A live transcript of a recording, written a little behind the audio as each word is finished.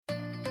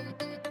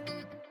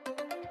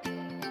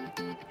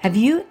Have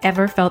you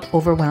ever felt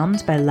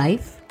overwhelmed by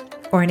life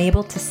or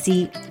unable to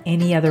see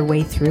any other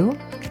way through?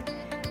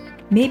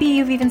 Maybe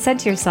you've even said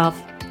to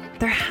yourself,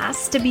 there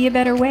has to be a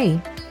better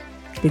way.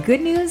 The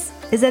good news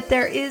is that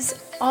there is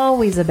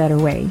always a better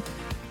way.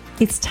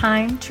 It's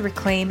time to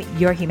reclaim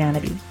your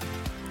humanity.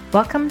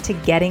 Welcome to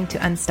Getting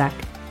to Unstuck,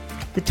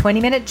 the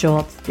 20-minute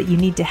jolt that you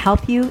need to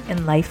help you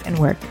in life and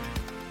work.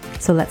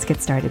 So let's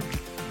get started.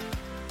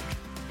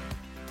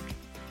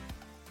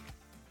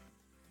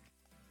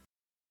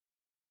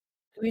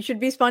 We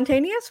should be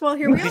spontaneous. Well,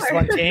 here we are.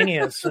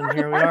 Spontaneous, and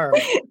here we are.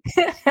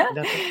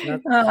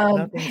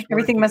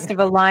 Everything must have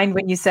aligned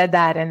when you said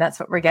that, and that's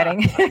what we're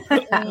getting.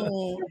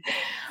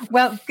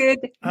 Well, good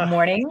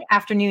morning,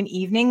 afternoon,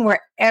 evening,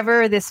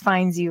 wherever this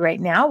finds you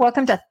right now.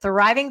 Welcome to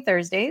Thriving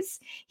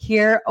Thursdays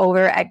here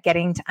over at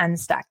Getting to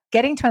Unstuck.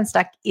 Getting to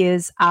Unstuck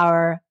is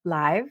our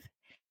live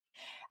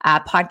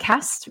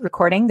podcast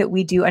recording that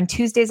we do on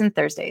Tuesdays and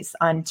Thursdays.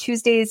 On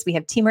Tuesdays, we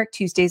have Teamwork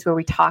Tuesdays where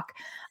we talk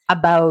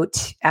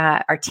about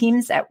our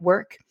teams at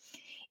work,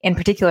 in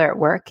particular at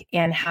work,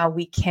 and how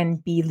we can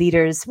be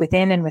leaders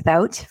within and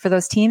without for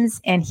those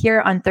teams. And here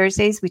on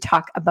Thursdays, we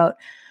talk about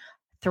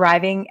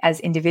thriving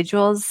as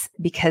individuals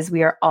because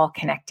we are all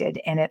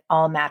connected and it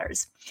all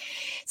matters.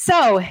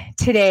 So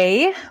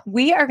today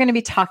we are going to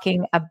be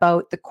talking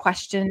about the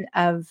question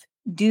of,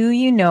 do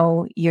you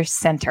know your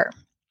center?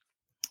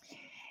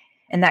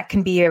 And that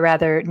can be a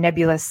rather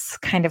nebulous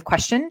kind of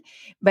question,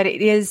 but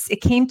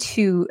it came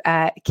to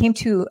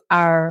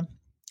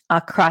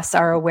across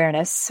our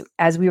awareness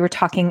as we were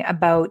talking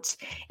about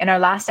in our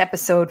last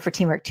episode for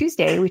Teamwork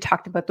Tuesday. We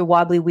talked about the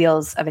wobbly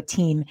wheels of a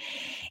team,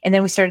 and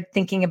then we started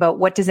thinking about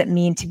what does it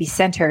mean to be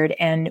centered,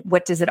 and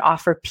what does it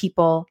offer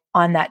people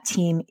on that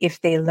team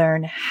if they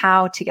learn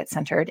how to get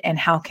centered, and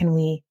how can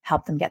we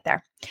help them get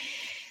there?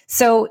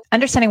 So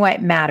understanding why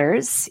it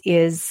matters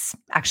is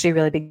actually a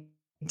really big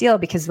deal,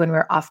 because when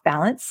we're off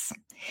balance,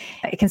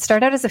 it can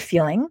start out as a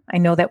feeling. I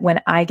know that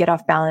when I get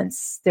off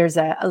balance, there's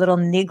a little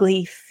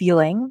niggly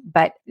feeling,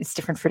 but it's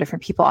different for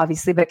different people,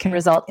 obviously, but it can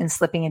result in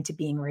slipping into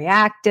being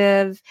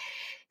reactive,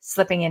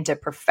 slipping into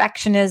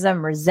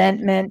perfectionism,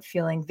 resentment,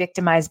 feeling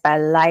victimized by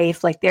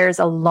life. Like there's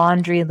a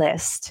laundry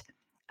list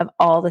of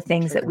all the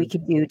things that we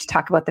could do to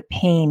talk about the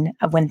pain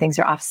of when things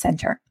are off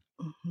center.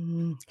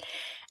 Mm-hmm.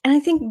 And I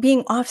think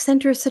being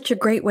off-center is such a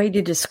great way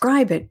to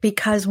describe it,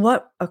 because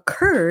what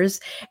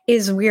occurs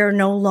is we are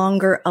no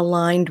longer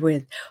aligned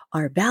with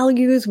our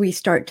values. We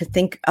start to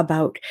think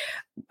about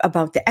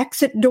the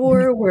exit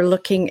door. We're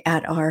looking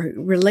at our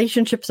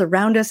relationships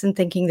around us and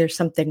thinking there's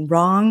something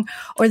wrong,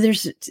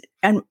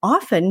 and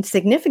often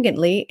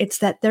significantly, it's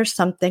that there's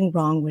something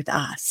wrong with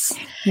us.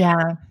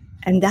 Yeah.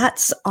 And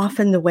that's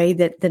often the way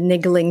that the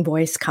niggling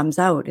voice comes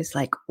out, is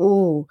like,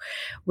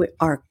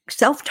 our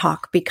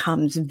self-talk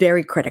becomes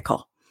very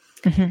critical.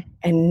 Mm-hmm.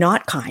 And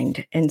not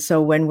kind. And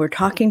so when we're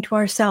talking to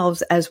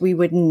ourselves as we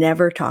would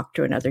never talk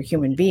to another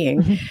human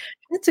being,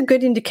 that's a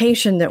good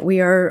indication that we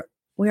are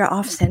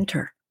off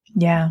center.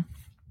 Yeah.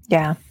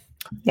 And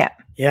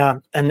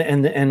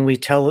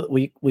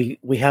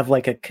we have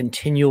like a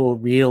continual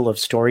reel of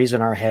stories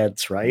in our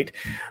heads, right?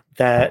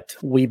 That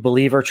we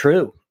believe are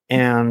true.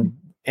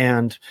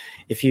 And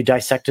if you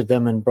dissected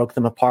them and broke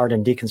them apart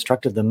and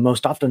deconstructed them,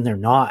 most often they're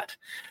not.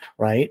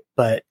 Right.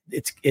 But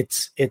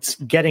it's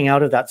getting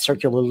out of that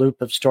circular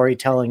loop of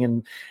storytelling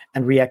and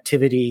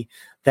reactivity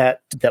that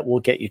will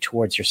get you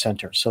towards your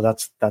center. So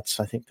that's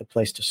I think the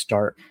place to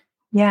start.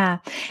 Yeah.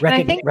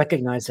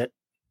 Recognize it.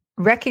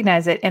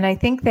 Recognize it. And I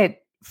think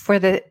that for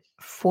the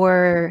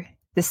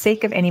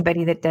sake of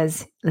anybody that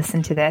does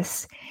listen to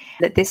this,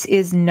 that this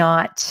is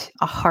not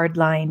a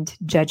hard-lined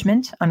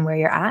judgment on where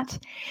you're at.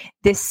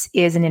 This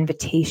is an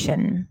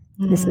invitation.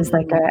 This is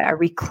like a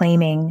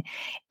reclaiming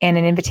and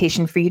an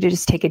invitation for you to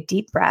just take a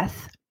deep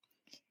breath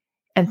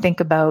and think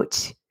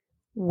about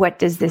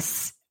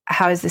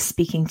how is this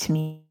speaking to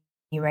me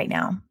right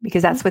now?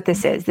 Because that's what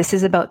this is. This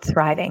is about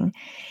thriving.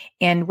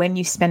 And when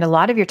you spend a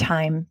lot of your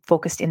time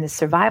focused in the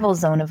survival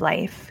zone of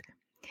life,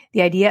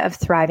 the idea of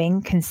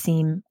thriving can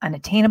seem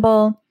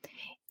unattainable.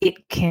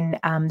 It can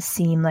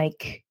seem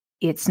like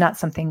it's not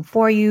something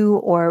for you,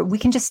 or we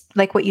can just,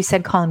 like what you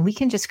said, Colin, we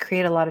can just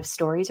create a lot of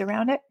stories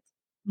around it.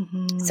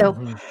 Mm-hmm. So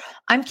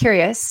I'm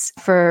curious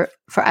for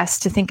us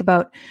to think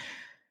about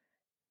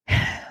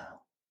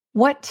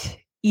what,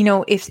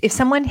 if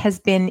someone has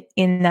been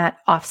in that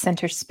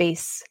off-center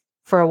space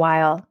for a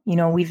while,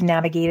 we've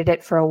navigated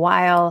it for a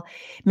while,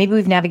 maybe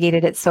we've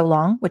navigated it so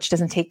long, which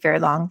doesn't take very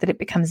long, that it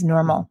becomes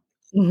normal.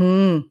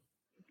 Mm-hmm.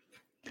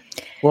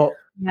 Well,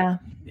 yeah.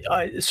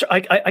 I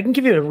can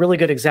give you a really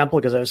good example,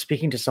 because I was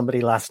speaking to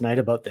somebody last night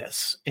about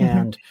this,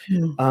 and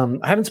I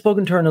haven't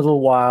spoken to her in a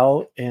little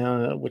while,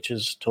 which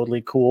is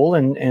totally cool.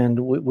 And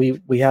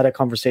we had a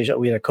conversation,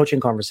 we had a coaching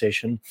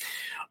conversation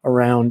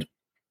around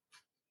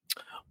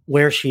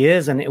where she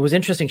is, and it was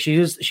interesting. She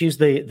used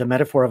the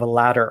metaphor of a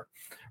ladder,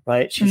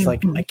 right? She's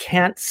like, I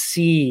can't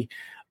see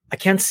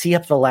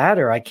up the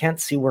ladder. I can't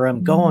see where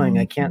I'm going.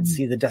 I can't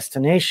see the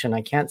destination.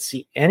 I can't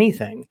see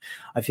anything.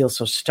 I feel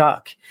so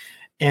stuck.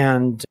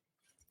 And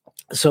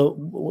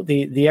So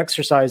the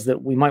exercise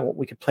that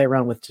we could play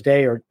around with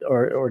today,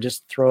 or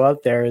just throw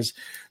out there, is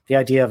the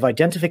idea of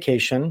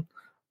identification,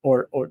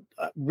 or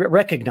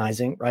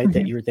recognizing, right,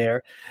 that you're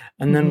there.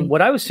 And then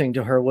what I was saying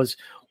to her was,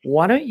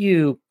 why don't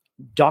you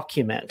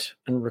document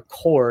and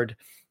record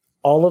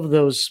all of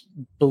those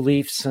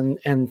beliefs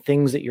and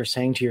things that you're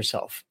saying to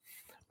yourself,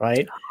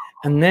 right?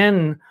 And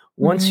then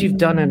once you've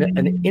done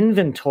an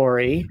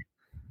inventory,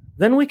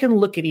 then we can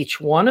look at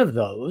each one of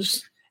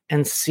those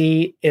and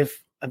see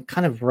if, I'm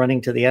kind of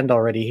running to the end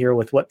already here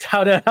with all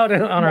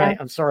right,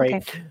 I'm sorry.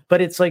 Okay.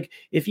 But it's like,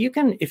 if you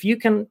can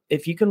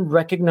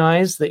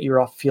recognize that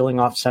you're feeling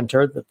off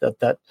center,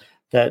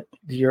 that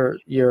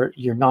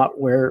you're not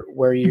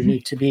where you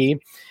need to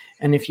be.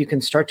 And if you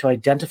can start to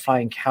identify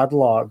and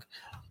catalog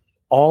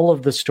all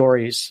of the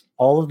stories,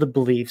 all of the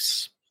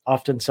beliefs,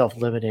 often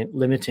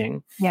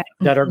self-limiting,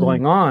 that are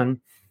going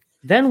on,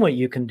 then what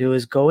you can do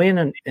is go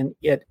in and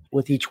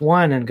with each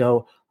one and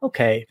go,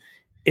 okay,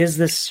 is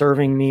this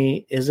serving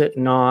me? Is it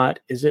not?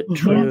 Is it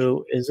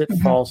true? Is it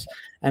false?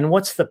 And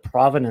what's the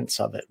provenance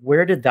of it?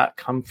 Where did that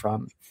come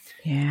from?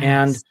 Yes.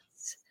 And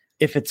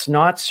if it's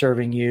not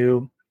serving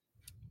you,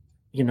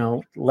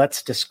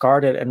 let's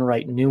discard it and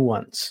write new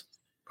ones.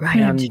 Right.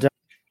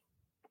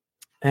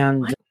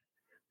 And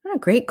what a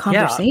great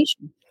conversation.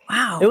 Yeah.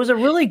 Wow. It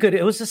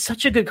was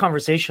such a good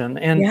conversation.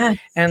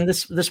 And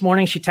this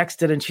morning she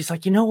texted and she's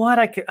like, you know what?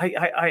 I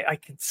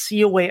could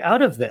see a way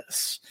out of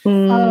this.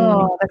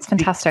 Oh, that's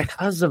fantastic.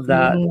 Because of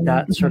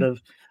that sort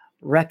of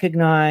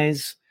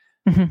recognize,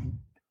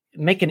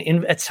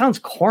 it sounds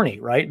corny,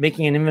 right?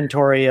 Making an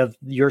inventory of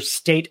your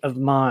state of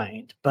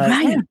mind, but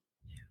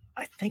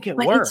I think it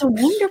works. It's a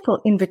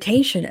wonderful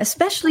invitation,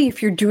 especially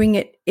if you're doing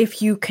it,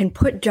 if you can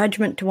put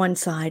judgment to one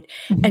side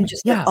and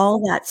just let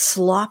all that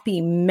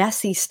sloppy,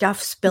 messy stuff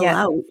spill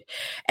out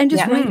and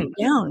just write it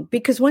down.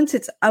 Because once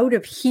it's out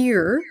of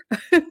here,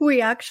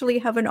 we actually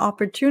have an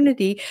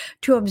opportunity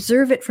to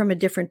observe it from a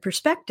different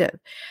perspective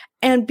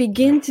and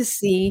begin to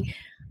see,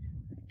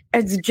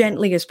 as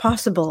gently as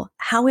possible,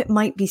 how it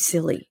might be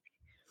silly.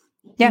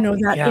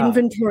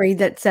 Inventory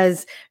that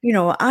says,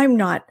 I'm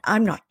not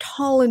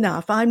tall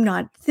enough. I'm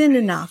not thin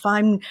enough.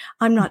 I'm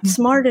not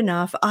smart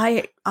enough.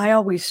 I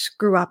always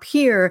screw up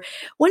here.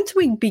 Once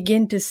we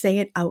begin to say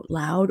it out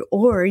loud,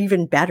 or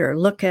even better,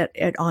 look at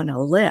it on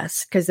a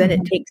list, because then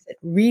it takes it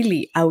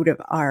really out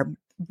of our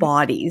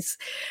bodies,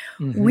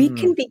 we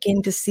can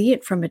begin to see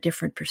it from a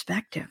different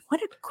perspective.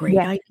 What a great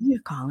idea,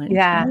 Colin.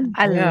 Yeah.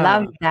 I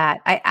love that.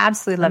 I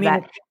absolutely love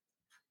that.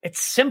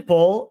 It's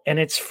simple and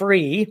it's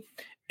free.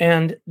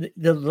 And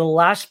the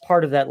last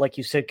part of that, like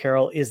you said,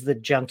 Carol, is the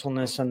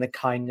gentleness and the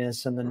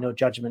kindness and the no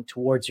judgment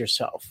towards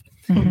yourself,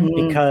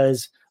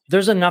 because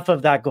there's enough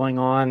of that going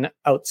on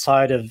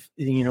outside of,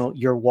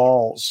 your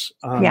walls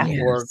or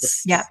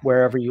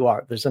wherever you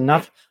are. There's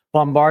enough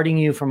bombarding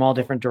you from all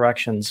different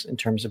directions in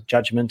terms of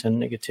judgment and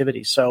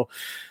negativity. So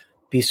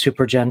be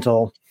super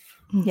gentle,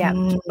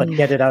 but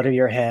get it out of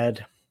your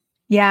head.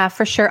 Yeah,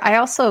 for sure.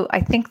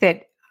 I think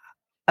that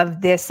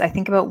of this, I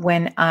think about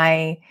when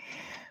I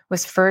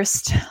was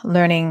first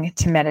learning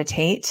to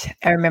meditate.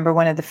 I remember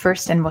one of the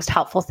first and most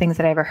helpful things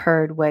that I ever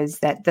heard was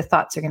that the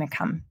thoughts are going to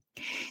come.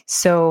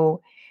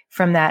 So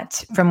from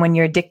when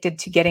you're addicted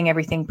to getting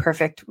everything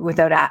perfect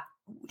without,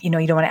 you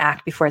don't want to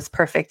act before it's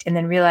perfect. And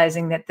then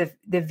realizing that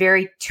the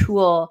very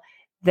tool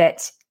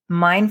that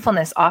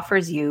mindfulness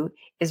offers you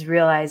is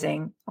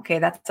realizing, okay,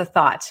 that's a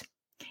thought.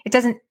 It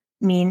doesn't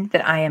mean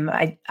that I am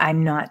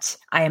not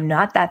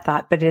that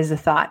thought, but it is a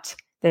thought.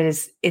 That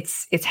is,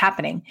 it's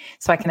happening.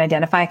 So I can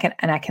identify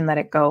and I can let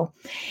it go.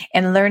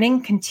 And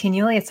learning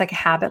continually, it's like a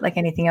habit, like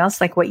anything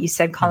else, like what you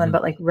said, Colin,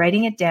 but like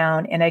writing it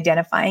down and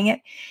identifying it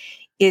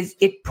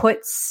it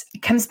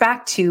comes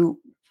back to,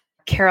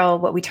 Carol,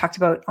 what we talked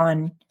about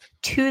on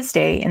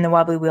Tuesday in the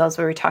Wobbly Wheels,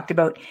 where we talked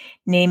about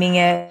naming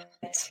it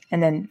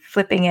and then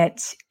flipping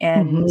it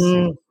and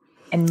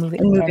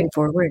moving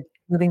forward.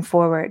 Moving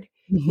forward.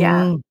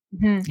 Yeah.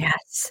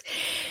 Yes.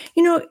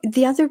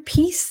 The other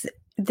piece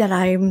that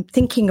I'm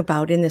thinking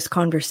about in this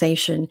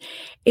conversation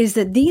is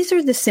that these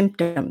are the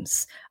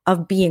symptoms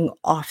of being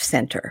off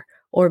center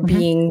or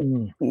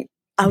being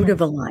out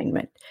of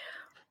alignment.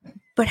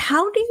 But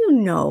how do you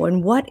know,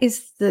 and what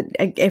is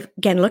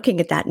again, looking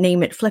at that,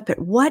 name it, flip it,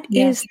 what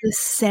is the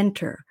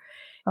center?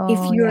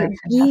 If you're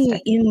being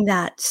in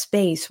that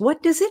space,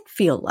 what does it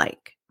feel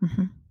like?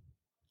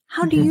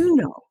 How do you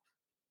know?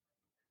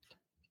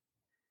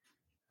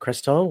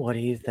 Crystal, what do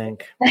you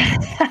think?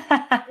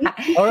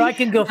 Or I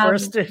can go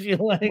first if you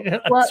like.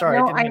 Well, sorry,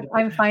 no,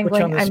 I'm fine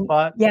going.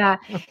 Yeah.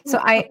 So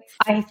I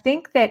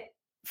think that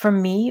for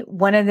me,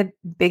 one of the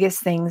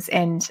biggest things,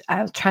 and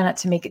I'll try not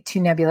to make it too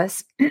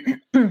nebulous,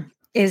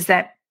 is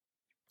that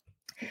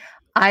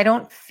I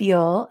don't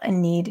feel a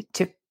need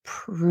to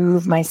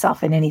prove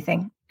myself in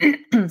anything.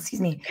 Excuse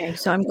me. Okay,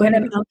 so I'm going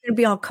to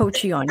be all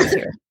coachy on you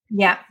here.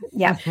 Yeah.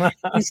 You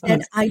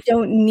said I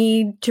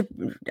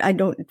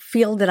don't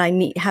feel that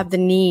I have the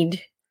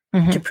need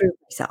to prove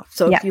myself.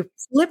 So if you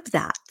flip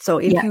that, so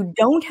if you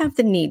don't have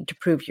the need to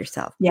prove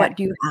yourself, what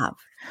do you have?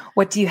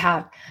 What do you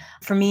have?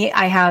 For me,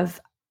 I have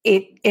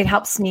it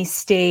helps me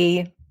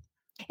stay.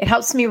 It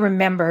helps me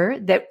remember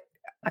that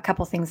a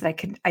couple things that I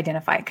could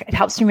identify. It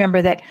helps me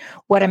remember that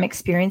what I'm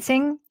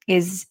experiencing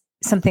is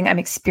something I'm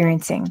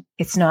experiencing.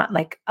 It's not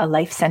like a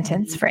life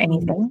sentence for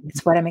anything.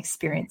 It's what I'm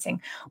experiencing,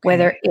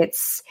 whether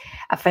it's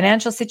a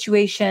financial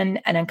situation,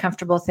 an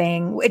uncomfortable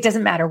thing. It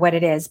doesn't matter what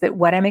it is, but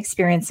what I'm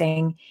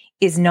experiencing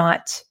is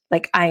not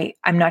like I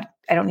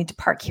don't need to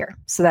park here.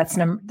 So that's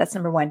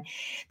number one.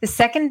 The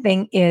second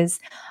thing is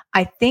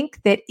I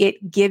think that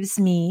it gives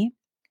me,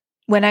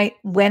 when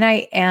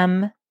I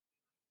am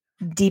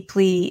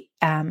deeply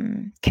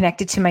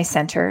connected to my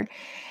center,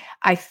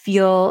 I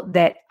feel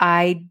that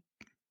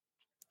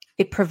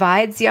it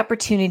provides the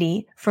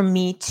opportunity for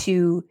me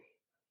to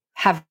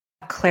have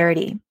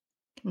clarity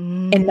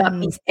and not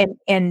be,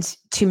 and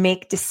to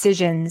make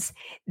decisions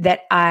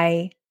that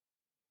I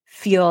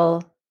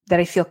feel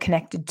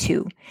connected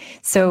to.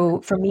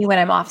 So for me, when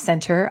I'm off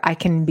center, I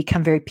can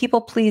become very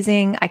people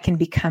pleasing. I can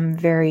become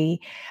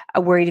very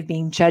worried of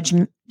being judged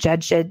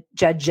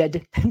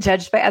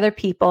by other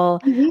people.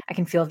 I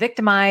can feel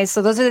victimized.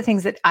 So those are the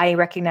things that I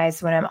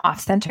recognize when I'm off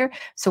center.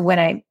 So when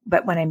I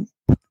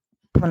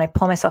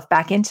pull myself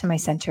back into my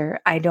center,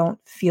 I don't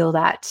feel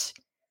that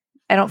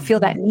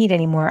need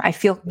anymore. I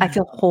feel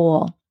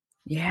whole.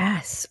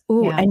 Yes.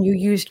 Ooh, and you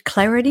used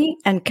clarity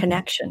and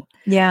connection.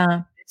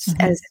 Yeah.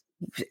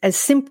 As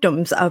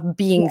symptoms of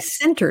being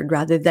centered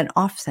rather than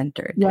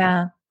off-centered.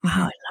 Yeah. Wow,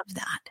 I love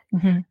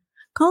that.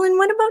 Colin,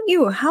 what about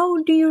you?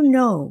 How do you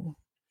know?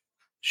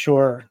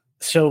 Sure.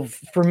 So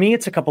for me,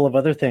 it's a couple of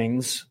other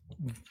things.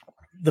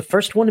 The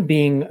first one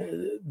being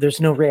there's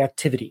no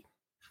reactivity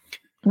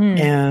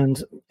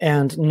and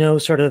no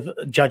sort of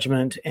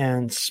judgment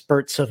and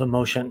spurts of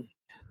emotion.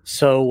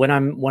 So when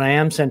I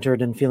am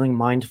centered and feeling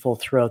mindful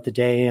throughout the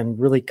day and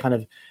really kind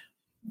of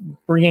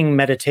bringing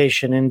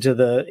meditation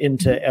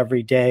into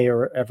every day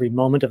or every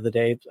moment of the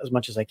day as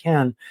much as I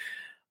can,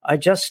 I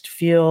just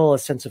feel a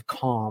sense of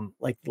calm,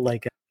 like the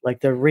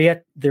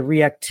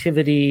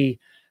reactivity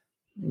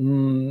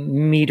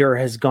meter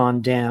has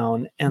gone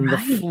down and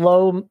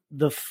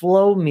the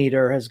flow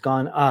meter has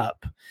gone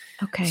up.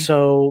 Okay.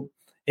 So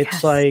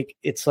it's like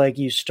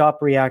you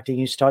stop reacting,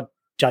 you stop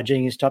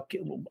judging, you stop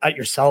at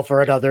yourself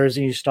or at others,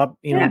 and you stop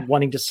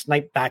wanting to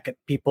snipe back at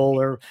people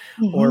or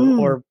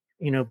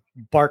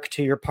bark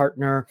to your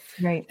partner.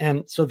 Right.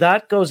 And so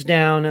that goes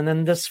down, and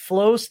then this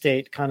flow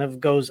state kind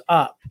of goes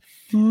up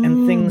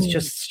and things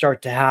just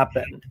start to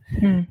happen.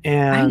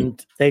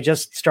 And they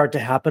just start to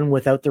happen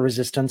without the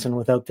resistance and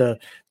without the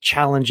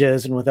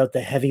challenges and without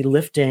the heavy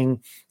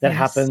lifting that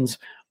happens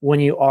when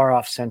you are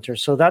off center.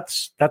 So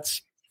that's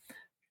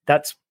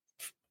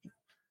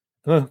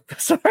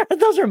sorry,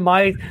 those are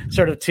my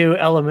sort of two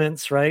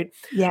elements, right?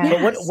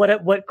 Yeah. But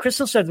what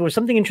Crystal said, there was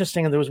something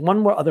interesting, and there was one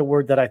more other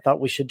word that I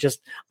thought we should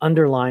just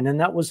underline, and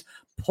that was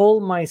pull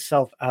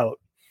myself out.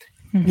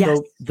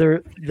 So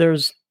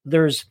there's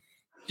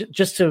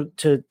just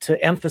to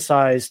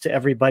emphasize to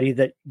everybody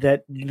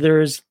that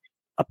there's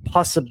a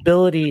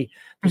possibility,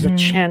 there's a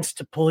chance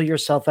to pull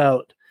yourself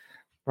out,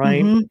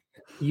 right?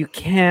 You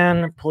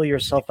can pull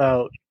yourself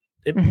out.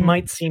 It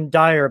might seem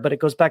dire, but it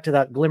goes back to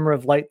that glimmer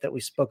of light that we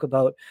spoke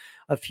about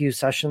a few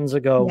sessions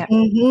ago.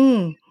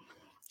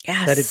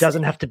 Yes. That it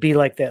doesn't have to be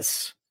like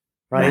this,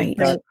 right?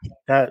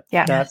 That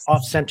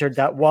off-centered,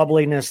 that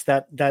wobbliness,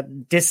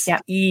 that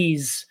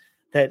dis-ease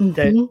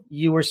that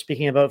you were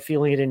speaking about,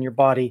 feeling it in your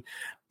body,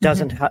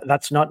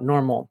 that's not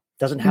normal.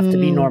 Doesn't have to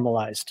be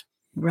normalized.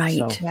 Right.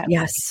 So,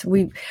 Yes.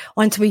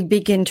 Once we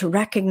begin to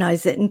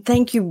recognize it, and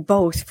thank you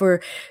both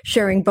for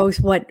sharing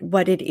both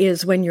what it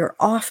is when you're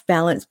off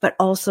balance, but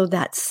also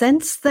that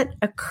sense that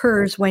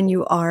occurs when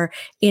you are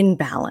in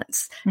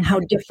balance, how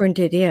different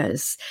it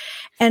is.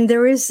 And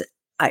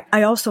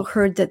I also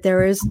heard that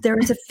there is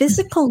a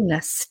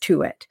physicalness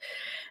to it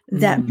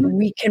that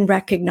we can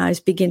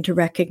begin to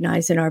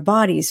recognize in our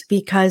bodies,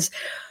 because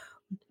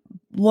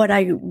what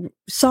I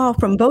saw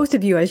from both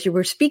of you as you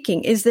were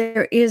speaking is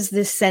there is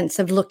this sense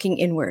of looking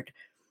inward.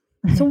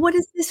 So what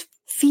does this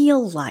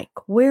feel like?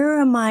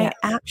 Where am I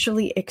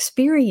actually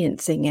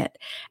experiencing it?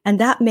 And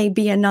that may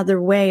be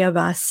another way of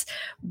us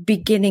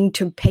beginning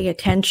to pay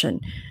attention,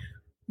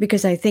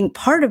 because I think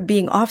part of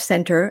being off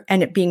center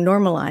and it being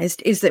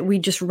normalized is that we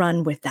just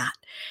run with that.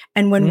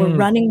 And when we're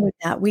running with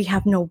that, we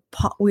have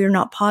we're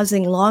not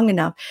pausing long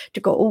enough to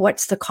go, oh,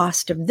 what's the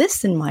cost of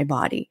this in my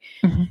body?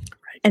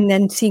 And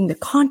then seeing the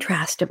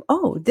contrast of,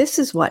 oh, this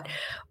is what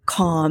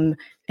calm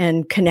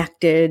and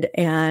connected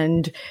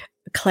and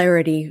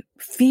clarity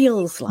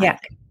feels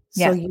like.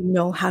 So you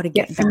know how to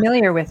get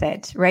familiar with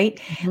it, right?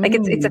 Like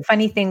it's a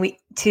funny thing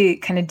to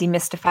kind of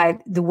demystify.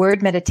 The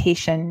word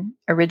meditation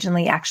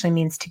originally actually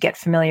means to get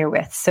familiar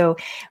with. So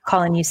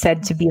Colin, you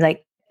said to be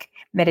like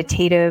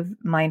meditative,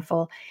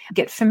 mindful,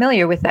 get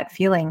familiar with that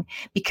feeling,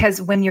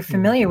 because when you're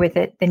familiar with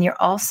it,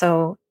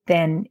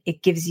 then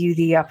it gives you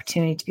the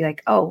opportunity to be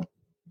like, oh,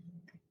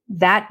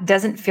 that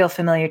doesn't feel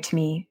familiar to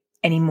me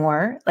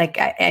anymore.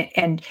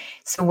 And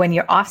so when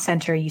you're off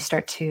center, you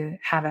start to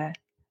have a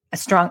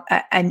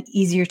an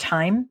easier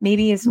time,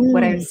 maybe is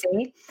what I would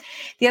say.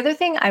 The other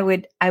thing I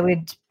would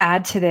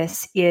add to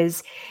this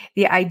is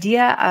the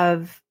idea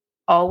of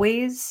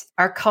always,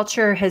 our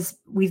culture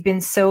we've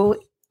been so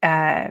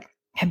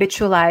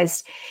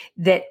habitualized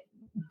that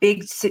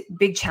big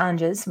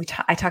challenges,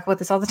 I talk about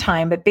this all the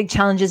time, but big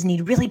challenges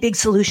need really big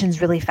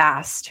solutions really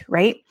fast,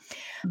 right?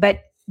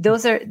 But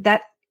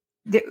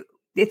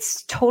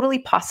it's totally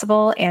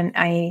possible. And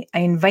I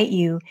invite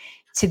you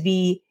to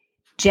be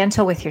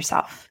gentle with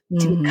yourself,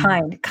 to be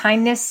kind.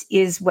 Kindness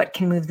is what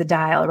can move the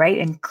dial, right?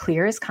 And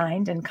clear is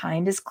kind, and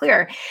kind is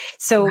clear.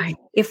 So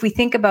if we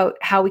think about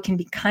how we can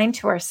be kind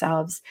to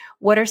ourselves,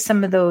 what are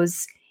some of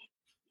those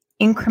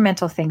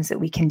incremental things that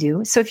we can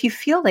do? So if you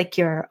feel like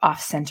you're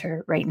off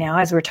center right now,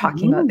 as we're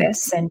talking about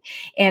this,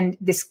 and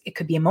this, it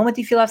could be a moment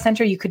you feel off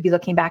center. You could be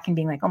looking back and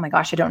being like, oh my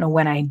gosh, I don't know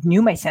when I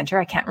knew my center.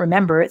 I can't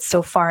remember. It's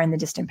so far in the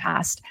distant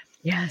past.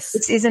 Yes.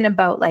 This isn't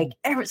about like,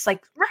 it's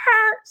like,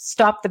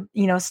 stop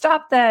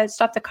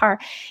the car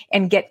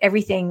and get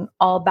everything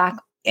all back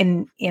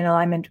in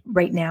alignment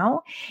right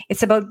now.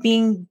 It's about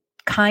being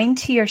kind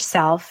to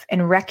yourself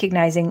and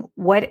recognizing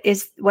what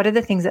are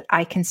the things that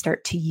I can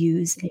start to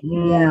use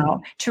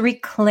now to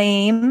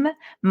reclaim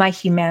my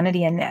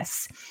humanity in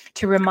this,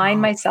 to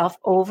remind myself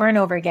over and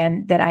over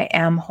again that I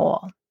am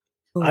whole.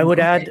 I would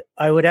add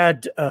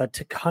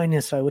to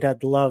kindness, I would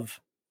add love,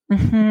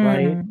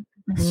 right?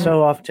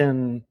 So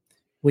often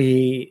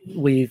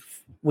we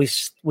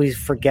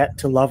forget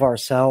to love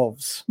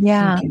ourselves.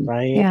 Yeah.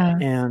 Right. Yeah.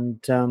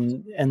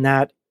 And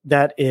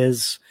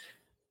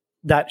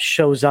that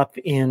shows up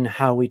in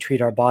how we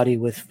treat our body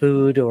with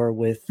food or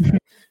with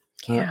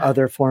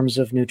other forms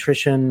of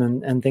nutrition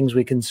and things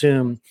we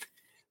consume.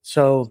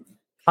 So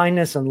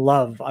kindness and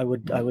love, I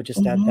would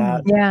just add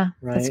that. Yeah.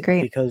 Right. That's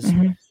great. Because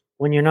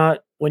when you're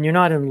not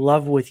in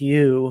love with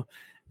you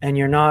and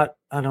you're not,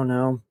 I don't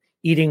know,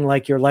 eating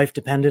like your life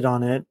depended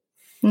on it,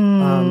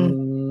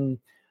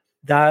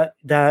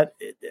 that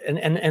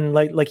and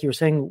like you were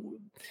saying,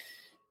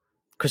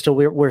 Crystal,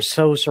 we're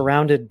so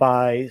surrounded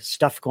by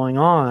stuff going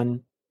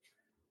on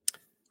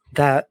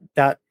that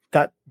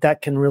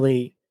can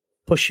really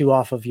push you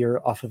off of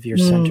your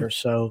center.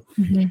 So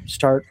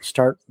start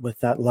with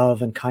that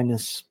love and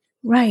kindness.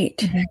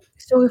 Right.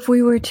 So if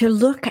we were to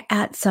look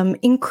at some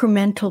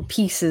incremental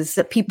pieces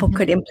that people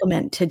could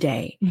implement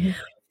today,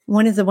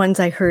 one of the ones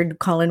I heard,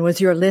 Colin, was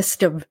your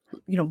list of,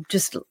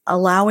 just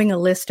allowing a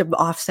list of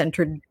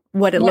off-centered,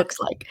 what it looks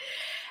like.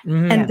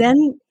 And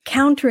then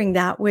countering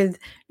that with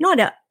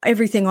not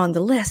everything on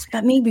the list,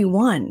 but maybe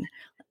one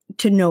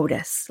to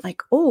notice,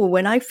 like, oh,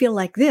 when I feel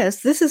like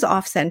this is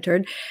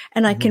off-centered,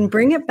 and I can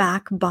bring it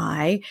back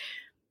by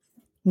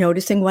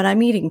noticing what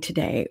I'm eating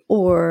today,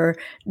 or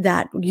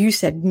that you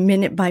said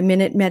minute by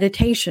minute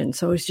meditation.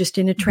 So it's just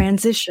in a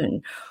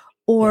transition,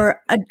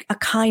 or a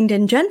kind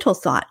and gentle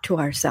thought to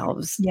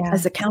ourselves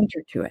as a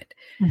counter to it.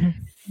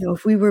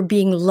 If we were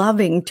being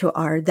loving to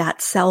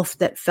that self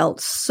that felt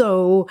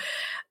so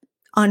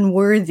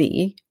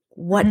unworthy,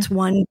 what's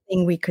one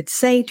thing we could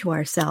say to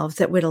ourselves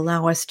that would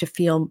allow us to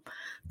feel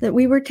that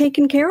we were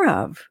taken care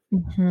of?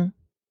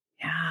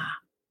 Yeah.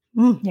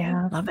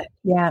 Love it.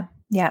 Yeah.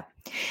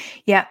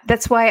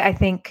 That's why I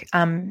think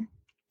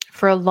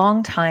for a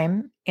long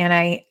time, and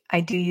I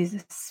do use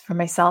this for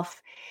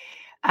myself,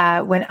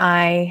 when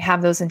I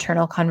have those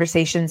internal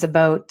conversations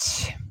about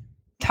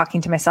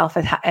talking to myself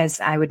as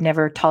I would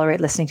never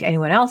tolerate listening to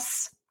anyone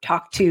else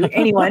talk to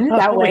anyone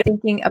that way.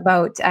 Thinking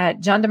about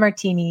John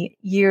DeMartini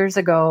years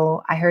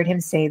ago, I heard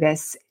him say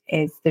this: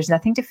 "Is there's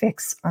nothing to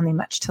fix, only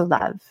much to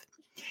love."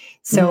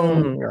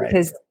 So,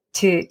 because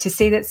to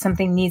say that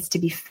something needs to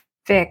be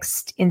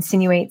fixed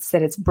insinuates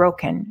that it's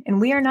broken,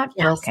 and we are not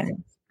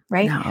broken,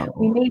 right? No.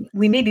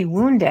 We may be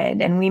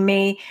wounded, and we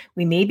may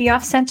be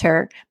off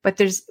center,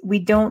 but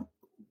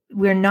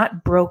we're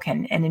not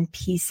broken and in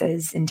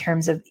pieces in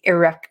terms of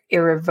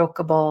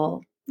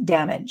irrevocable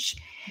damage.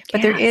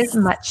 But there is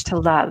much to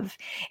love.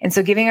 And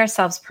so giving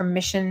ourselves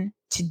permission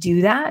to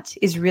do that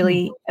is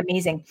really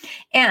amazing.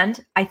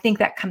 And I think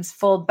that comes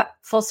full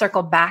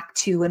circle back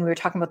to when we were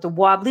talking about the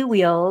wobbly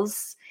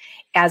wheels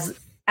as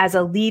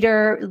a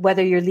leader,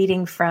 whether you're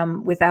leading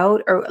from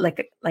without or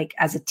like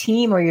as a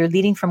team, or you're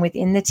leading from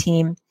within the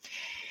team,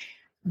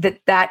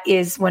 that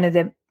is one of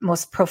the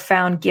most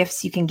profound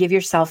gifts you can give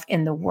yourself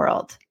in the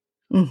world.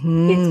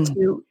 Is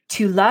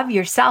to love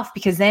yourself,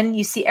 because then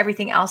you see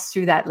everything else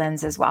through that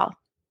lens as well.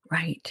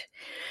 Right.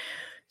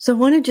 So I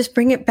want to just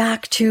bring it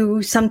back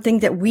to something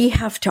that we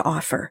have to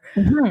offer,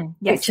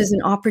 which is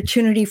an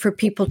opportunity for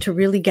people to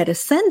really get a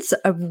sense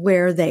of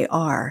where they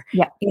are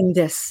in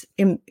this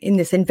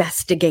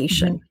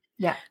investigation.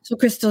 Yeah. So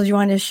Crystal, do you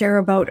want to share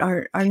about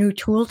our new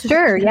tool?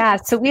 Sure. Yeah.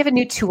 So we have a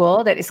new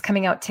tool that is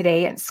coming out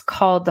today. It's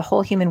called the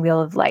Whole Human Wheel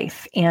of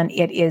Life. And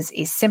it is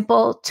a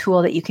simple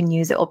tool that you can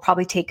use. It will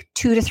probably take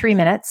 2 to 3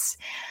 minutes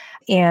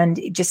and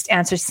it just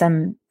answers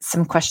some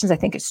questions. I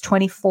think it's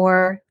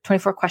 24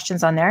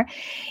 questions on there.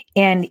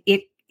 And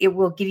it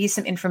will give you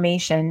some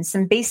information,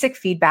 some basic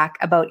feedback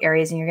about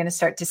areas. And you're going to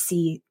start to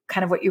see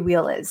kind of what your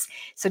wheel is.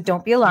 So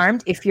don't be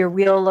alarmed if your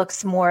wheel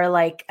looks more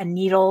like a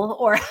needle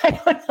or I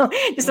don't know,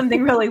 just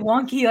something really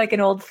wonky, like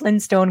an old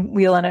Flintstone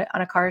wheel on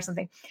a car or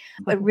something.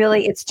 But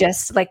really, it's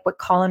just like what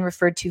Colin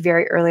referred to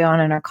very early on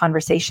in our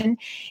conversation.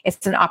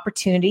 It's an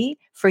opportunity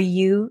for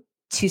you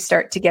to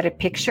start to get a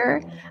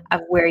picture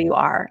of where you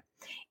are.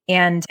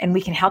 And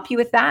we can help you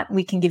with that.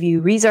 We can give you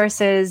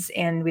resources,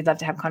 and we'd love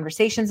to have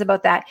conversations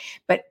about that.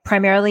 But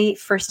primarily,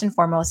 first and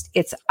foremost,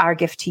 it's our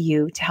gift to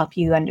you to help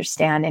you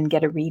understand and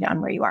get a read on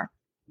where you are.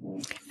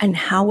 And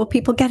how will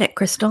people get it,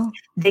 Crystal?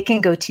 They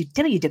can go to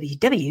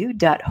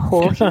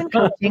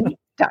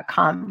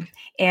www.wholehumancoaching.com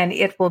and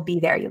it will be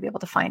there. You'll be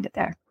able to find it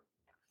there.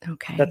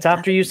 Okay. That's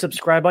after you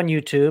subscribe on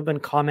YouTube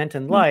and comment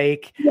and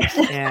like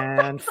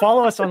and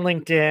follow us on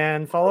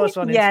LinkedIn, follow us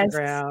on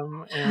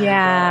Instagram. And,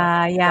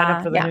 sign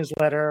up for the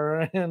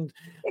newsletter. And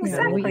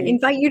exactly. We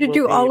invite you to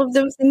do all of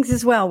those things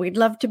as well. We'd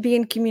love to be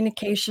in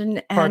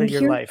communication and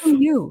hear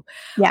from you.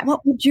 Yeah.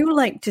 What would you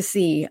like to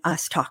see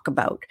us talk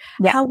about?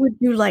 Yeah. How would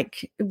you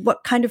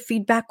what kind of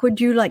feedback would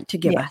you like to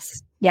give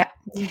us? Yeah.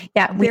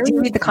 We do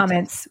read the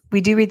comments.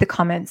 We do read the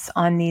comments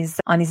on these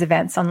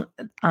events, on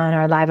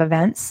our live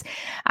events.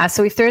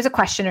 So if there is a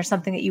question or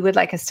something that you would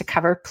like us to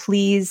cover,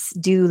 please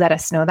do let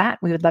us know that.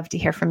 We would love to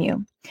hear from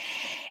you.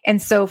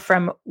 And so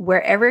from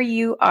wherever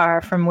you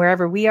are, from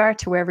wherever we are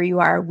to wherever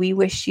you are, we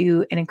wish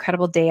you an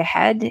incredible day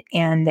ahead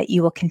and that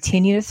you will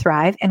continue to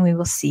thrive, and we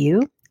will see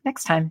you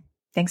next time.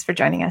 Thanks for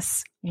joining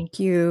us. Thank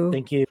you.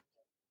 Thank you.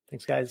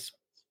 Thanks, guys.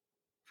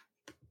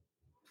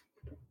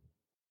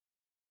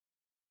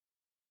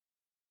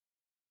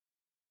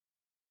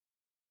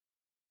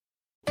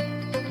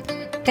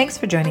 Thanks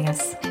for joining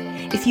us.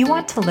 If you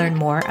want to learn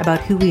more about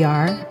who we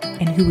are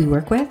and who we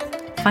work with,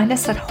 find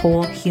us at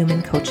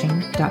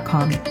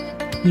wholehumancoaching.com.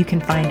 You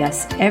can find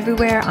us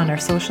everywhere on our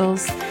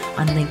socials,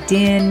 on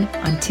LinkedIn,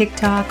 on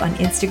TikTok, on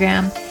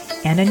Instagram,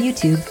 and on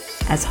YouTube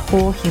as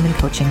Whole Human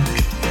Coaching.